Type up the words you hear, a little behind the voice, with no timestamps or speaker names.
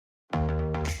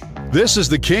This is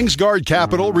the Kingsguard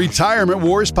Capital Retirement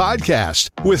Wars podcast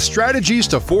with strategies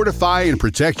to fortify and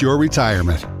protect your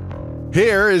retirement.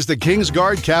 Here is the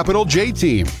Kingsguard Capital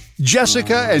J-Team,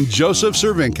 Jessica and Joseph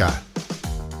Cervinka.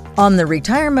 On the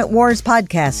Retirement Wars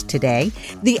podcast today,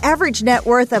 the average net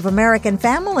worth of American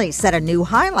families set a new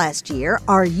high last year.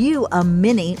 Are you a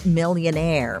mini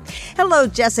millionaire? Hello,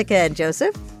 Jessica and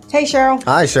Joseph. Hey, Cheryl.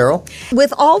 Hi, Cheryl.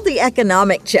 With all the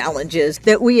economic challenges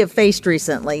that we have faced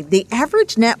recently, the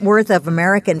average net worth of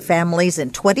American families in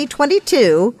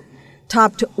 2022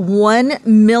 topped $1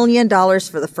 million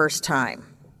for the first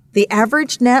time. The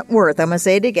average net worth, I'm going to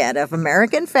say it again, of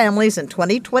American families in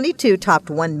 2022 topped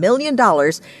 $1 million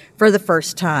for the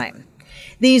first time.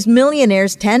 These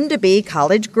millionaires tend to be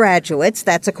college graduates.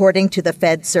 That's according to the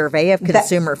Fed survey of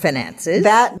consumer finances.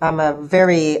 That I'm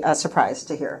very surprised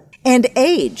to hear. And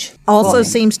age also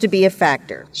seems to be a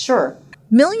factor. Sure.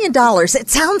 $1 million, it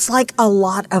sounds like a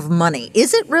lot of money.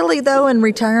 Is it really, though, in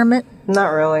retirement? Not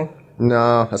really.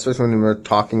 No, especially when we're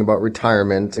talking about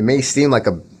retirement. It may seem like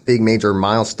a big major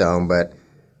milestone, but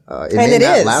it may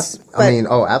not last.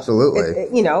 Absolutely.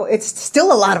 It's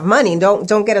still a lot of money.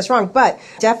 Don't get us wrong, but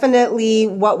definitely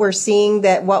what we're seeing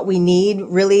that what we need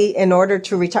really in order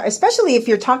to retire, especially if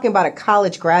you're talking about a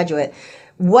college graduate,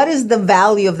 what is the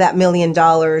value of that $1 million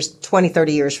 20,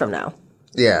 30 years from now?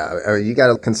 Yeah, you got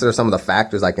to consider some of the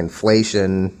factors like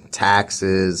inflation,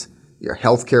 taxes, your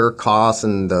healthcare costs,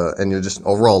 and your just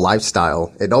overall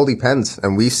lifestyle. It all depends.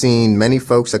 And we've seen many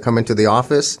folks that come into the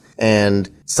office, and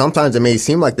sometimes it may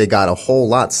seem like they got a whole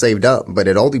lot saved up, but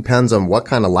it all depends on what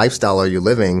kind of lifestyle are you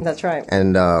living. That's right.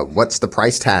 And what's the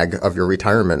price tag of your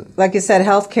retirement? Like you said,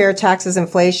 healthcare, taxes,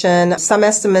 inflation. Some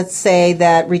estimates say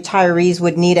that retirees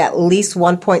would need at least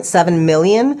 $1.7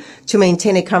 million to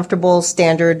maintain a comfortable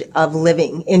standard of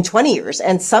living in 20 years.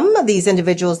 And some of these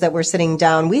individuals that we're sitting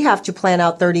down, we have to plan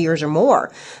out 30 years or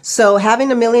more. So having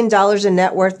 $1 million in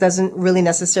net worth doesn't really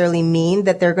necessarily mean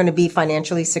that they're going to be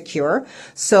financially secure.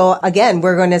 So again,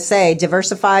 we're going to say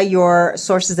diversify your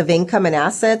sources of income and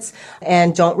assets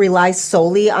and don't rely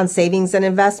solely on savings and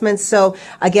investments. So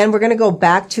again, we're going to go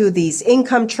back to these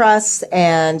income trusts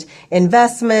and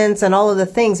investments and all of the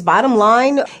things. Bottom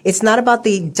line, it's not about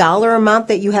the dollar amount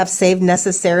that you have saved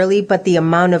necessarily, but the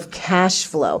amount of cash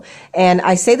flow. And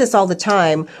I say this all the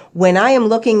time. When I am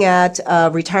looking at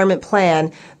a retirement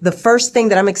plan, the first thing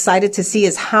that I'm excited to see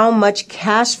is how much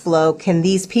cash flow can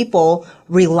these people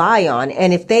rely on.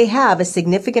 And if they have a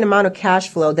significant amount of cash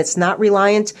flow that's not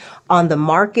reliant on the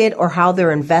market or how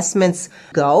their investments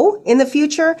go in the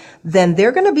future, then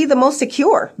they're going to be the most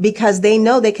secure because they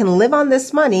know they can live on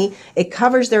this money. It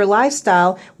covers their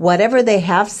lifestyle. Whatever they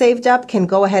have saved up can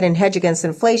go ahead and hedge against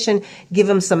inflation, give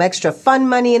them some extra fund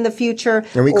money in the future.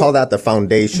 And we call that the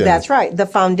foundation. That's right. The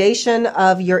foundation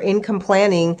of your income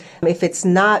planning, if it's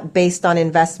not based on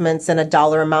investments and a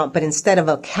dollar amount, but instead of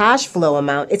a cash flow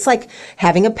amount, it's like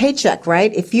having a paycheck,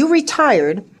 right? If you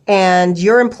retired and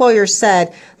your employer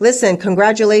said, listen,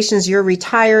 congratulations, you're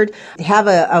retired, have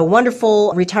a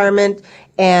wonderful retirement,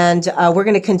 and we're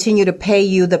going to continue to pay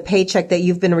you the paycheck that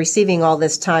you've been receiving all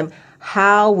this time,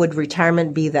 how would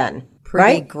retirement be then?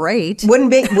 Pretty great.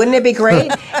 Wouldn't it be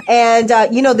great? And,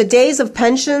 the days of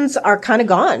pensions are kind of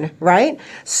gone, right?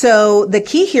 So the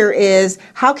key here is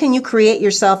how can you create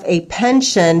yourself a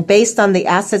pension based on the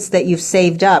assets that you've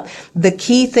saved up? The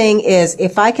key thing is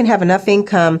if I can have enough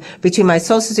income between my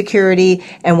Social Security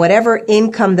and whatever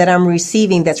income that I'm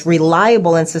receiving that's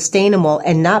reliable and sustainable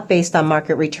and not based on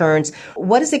market returns,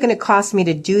 what is it going to cost me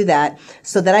to do that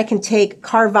so that I can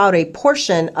carve out a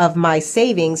portion of my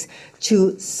savings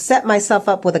to set myself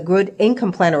up with a good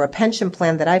income plan or a pension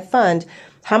plan that I fund?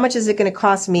 How much is it going to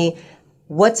cost me?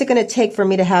 What's it going to take for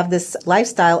me to have this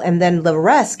lifestyle? And then the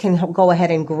rest can go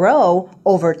ahead and grow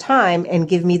over time and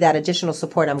give me that additional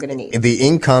support I'm going to need. The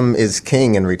income is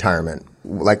king in retirement.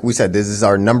 Like we said, this is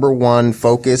our number one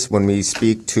focus when we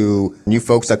speak to new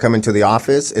folks that come into the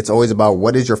office. It's always about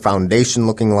what is your foundation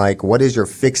looking like? What is your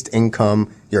fixed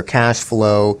income, your cash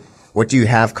flow? What do you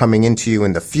have coming into you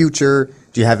in the future?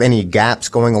 Do you have any gaps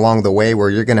going along the way where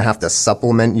you're going to have to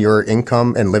supplement your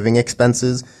income and living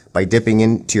expenses by dipping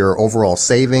into your overall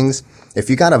savings? If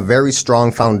you got a very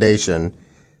strong foundation,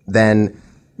 then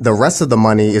the rest of the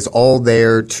money is all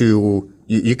there to,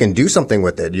 you can do something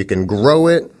with it. You can grow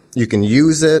it. You can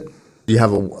use it. You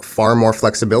have far more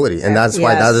flexibility. And that's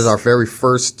why that is our very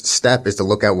first step, is to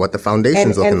look at what the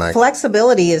foundation's looking like.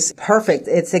 Flexibility is perfect.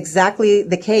 It's exactly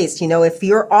the case. If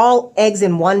you're all eggs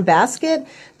in one basket,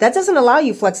 that doesn't allow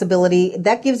you flexibility.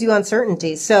 That gives you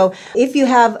uncertainty. So if you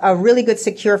have a really good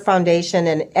secure foundation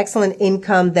and excellent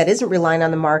income that isn't relying on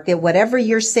the market, whatever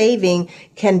you're saving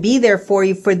can be there for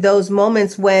you for those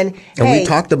moments when, and we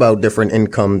talked about different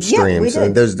income streams.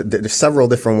 And there's several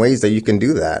different ways that you can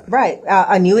do that. Right.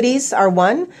 Annuities are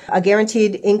one. A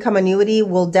guaranteed income annuity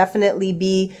will definitely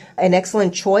be an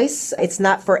excellent choice. It's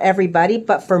not for everybody,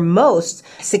 but for most,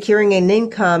 securing an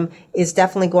income is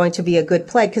definitely going to be a good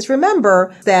play. Because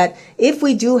remember that if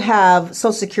we do have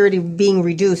Social Security being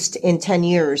reduced in 10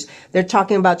 years, they're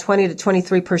talking about 20 to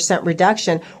 23%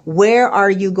 reduction. Where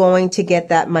are you going to get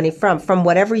that money from? From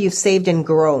whatever you've saved and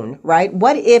grown, right?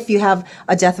 What if you have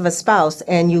a death of a spouse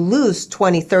and you lose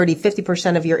 20, 30,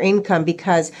 50% of your income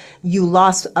because you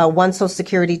lost one Social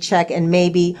Security check and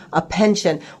maybe a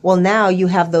pension? Well, now you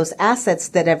have those assets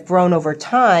that have grown over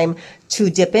time to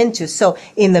dip into. So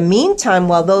in the meantime,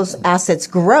 while those assets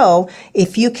grow,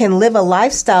 if you can live a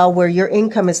lifestyle where your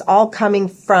income is all coming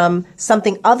from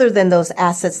something other than those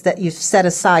assets that you've set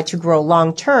aside to grow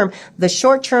long term, the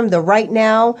short term, the right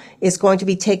now is going to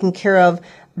be taken care of.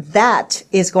 That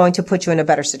is going to put you in a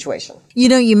better situation.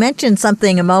 You mentioned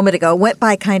something a moment ago, went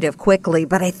by kind of quickly,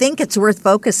 but I think it's worth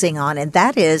focusing on. And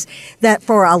that is that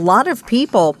for a lot of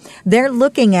people, they're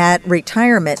looking at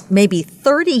retirement maybe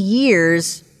 30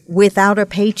 years without a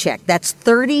paycheck. That's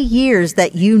 30 years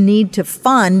that you need to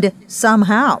fund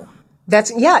somehow.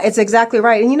 It's exactly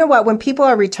right. And you know what? When people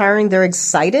are retiring, they're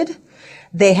excited.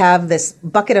 They have this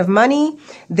bucket of money.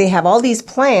 They have all these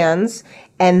plans.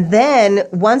 And then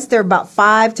once they're about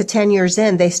 5 to 10 years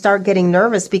in, they start getting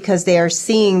nervous because they are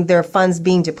seeing their funds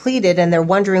being depleted and they're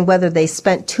wondering whether they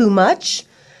spent too much,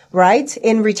 right,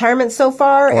 in retirement so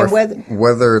far, or and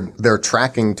whether they're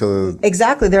tracking to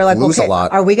exactly. They're like, lose okay, a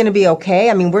lot. Are we going to be okay?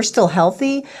 I mean, we're still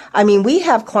healthy. I mean, we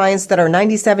have clients that are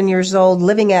 97 years old,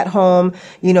 living at home,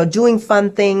 doing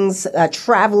fun things,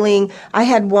 traveling. I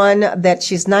had one that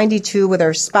she's 92 with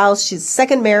her spouse. She's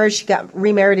second marriage. She got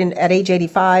remarried at age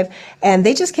 85, and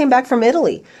they just came back from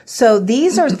Italy. So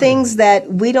these are things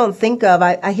that we don't think of.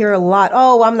 I hear a lot.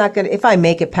 Oh, I'm not going to, if I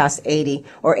make it past 80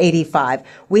 or 85,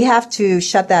 we have to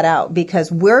shut that out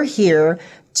because we're here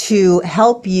to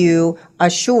help you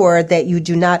assure that you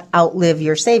do not outlive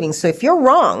your savings. So if you're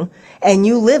wrong and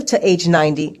you live to age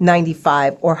 90,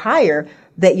 95 or higher,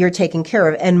 that you're taken care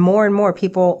of. And more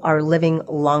people are living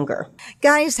longer.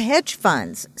 Guys, hedge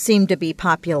funds seem to be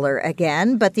popular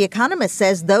again, but The Economist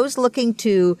says those looking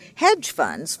to hedge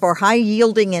funds for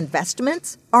high-yielding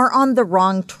investments are on the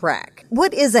wrong track.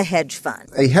 What is a hedge fund?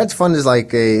 A hedge fund is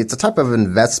it's a type of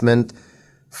investment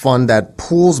fund that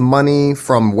pools money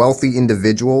from wealthy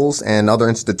individuals and other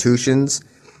institutions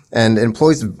and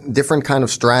employs different kind of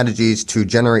strategies to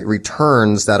generate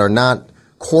returns that are not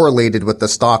correlated with the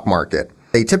stock market.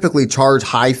 They typically charge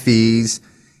high fees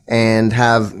and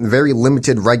have very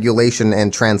limited regulation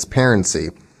and transparency.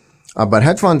 But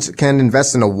hedge funds can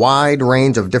invest in a wide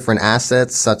range of different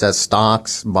assets such as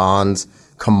stocks, bonds,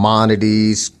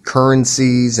 commodities,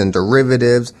 currencies, and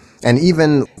derivatives, and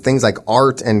even things like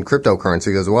art and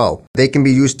cryptocurrency as well. They can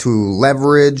be used to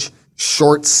leverage,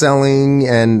 short selling,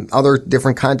 and other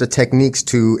different kinds of techniques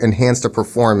to enhance the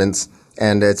performance.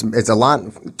 And it's a lot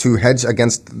to hedge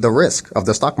against the risk of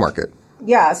the stock market.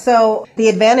 Yeah, so the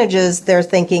advantages they're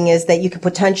thinking is that you could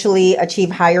potentially achieve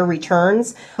higher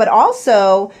returns, but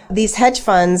also these hedge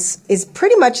funds is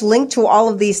pretty much linked to all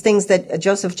of these things that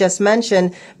Joseph just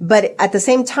mentioned, but at the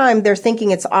same time, they're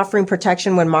thinking it's offering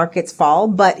protection when markets fall.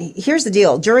 But here's the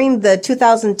deal. During the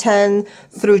 2010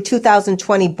 through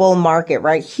 2020 bull market,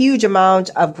 right, huge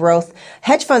amount of growth,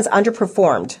 hedge funds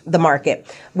underperformed the market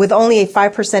with only a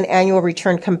 5% annual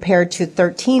return compared to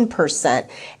 13%.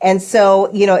 And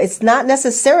so, it's not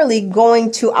necessarily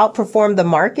going to outperform the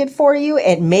market for you.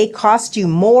 It may cost you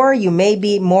more. You may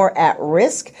be more at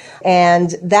risk.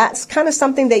 And that's kind of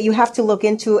something that you have to look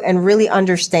into and really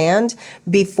understand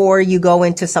before you go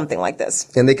into something like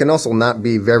this. And they can also not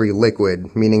be very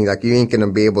liquid, meaning like you ain't going to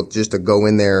be able just to go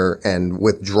in there and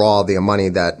withdraw the money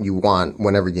that you want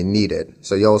whenever you need it.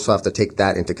 So you also have to take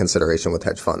that into consideration with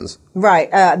hedge funds. Right.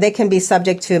 They can be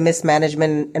subject to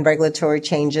mismanagement and regulatory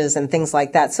changes and things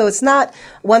like that. So it's not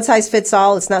one size fits fits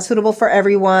all. It's not suitable for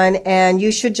everyone, and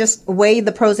you should just weigh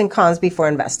the pros and cons before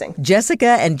investing.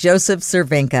 Jessica and Joseph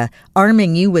Cervinka,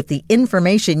 arming you with the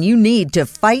information you need to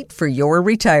fight for your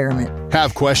retirement.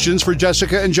 Have questions for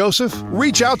Jessica and Joseph?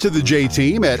 Reach out to the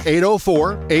J-Team at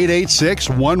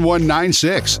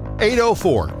 804-886-1196,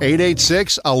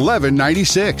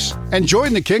 804-886-1196, and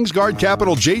join the Kingsguard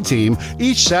Capital J-Team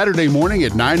each Saturday morning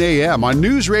at 9 a.m. on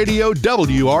News Radio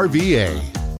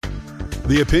WRVA.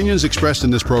 The opinions expressed in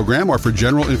this program are for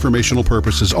general informational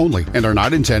purposes only and are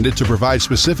not intended to provide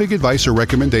specific advice or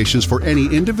recommendations for any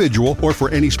individual or for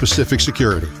any specific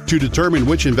security. To determine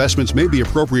which investments may be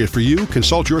appropriate for you,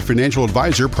 consult your financial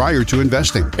advisor prior to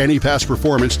investing. Any past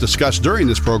performance discussed during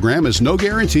this program is no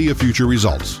guarantee of future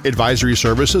results. Advisory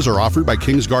services are offered by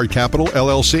Kingsguard Capital,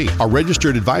 LLC, a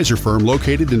registered advisor firm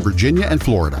located in Virginia and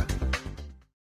Florida.